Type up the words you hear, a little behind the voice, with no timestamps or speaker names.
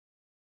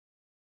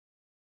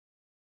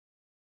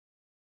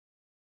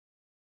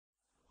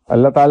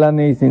اللہ تعالیٰ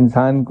نے اس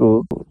انسان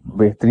کو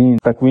بہترین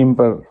تقویم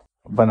پر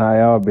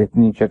بنایا اور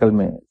بہترین شکل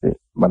میں سے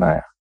بنایا.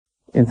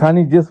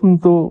 انسانی جسم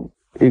تو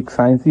ایک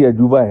سائنسی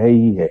عجوبہ ہے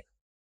ہی ہے،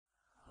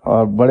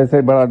 اور بڑے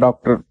سے بڑا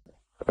ڈاکٹر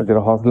اگر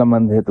حوصلہ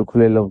مند ہے تو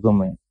کھلے لفظوں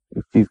میں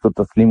اس چیز کو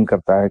تسلیم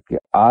کرتا ہے کہ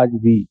آج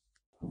بھی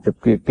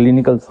جبکہ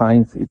کلینکل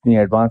سائنس اتنی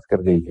ایڈوانس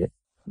کر گئی ہے،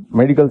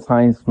 میڈیکل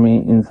سائنس میں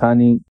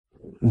انسانی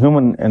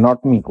ہیومن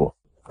اناٹمی کو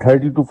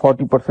 30 to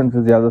 40%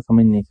 سے زیادہ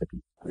سمجھ نہیں سکی.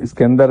 اس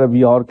کے اندر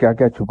ابھی اور کیا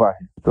کیا چھپا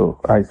ہے تو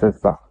آہستہ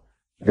آہستہ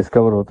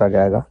ڈسکور ہوتا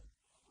جائے گا.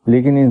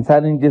 لیکن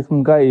انسانی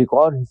جسم کا ایک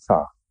اور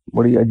حصہ،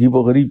 بڑی عجیب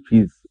و غریب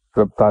چیز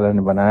رب تعالیٰ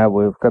نے بنایا،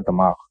 وہ ہے اس کا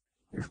دماغ.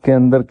 اس کے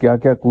اندر کیا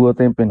کیا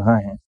قوتیں پنہا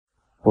ہیں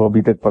وہ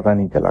ابھی تک پتہ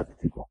نہیں چلا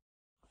کسی کو.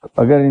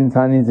 اگر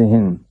انسانی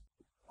ذہن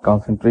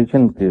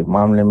کنسنٹریشن کے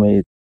معاملے میں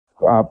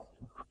آپ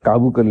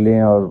قابو کر لیں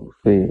اور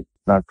اسے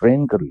اتنا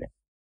ٹرین کر لیں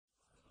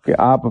کہ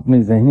آپ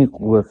اپنی ذہنی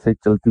قوت سے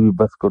چلتی ہوئی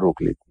بس کو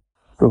روک لیتی،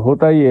 تو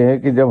ہوتا یہ ہے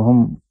کہ جب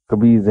ہم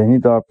کبھی ذہنی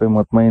طور پہ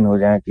مطمئن ہو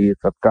جائیں کہ یہ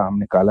صدقہ ہم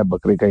نے کالا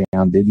بکرے کا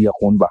یہاں دے دیا،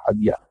 خون بہا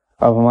دیا،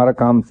 اب ہمارا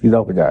کام سیدھا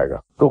ہو جائے گا،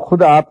 تو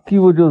خود آپ کی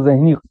وہ جو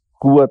ذہنی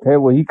قوت ہے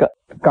وہی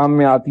کام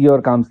میں آتی ہے اور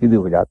کام سیدھے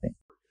ہو جاتے ہیں.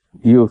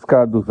 یہ اس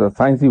کا دوسرا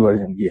سائنسی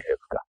ورژن یہ ہے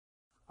اس کا.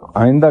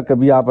 آئندہ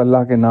کبھی آپ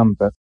اللہ کے نام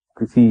پر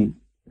کسی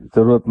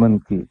ضرورت مند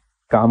کی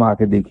کام آ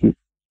کے دیکھیے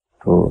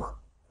تو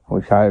وہ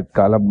شاید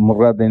کالا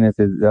مرغہ دینے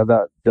سے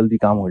زیادہ جلدی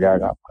کام ہو جائے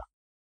گا آپ کا.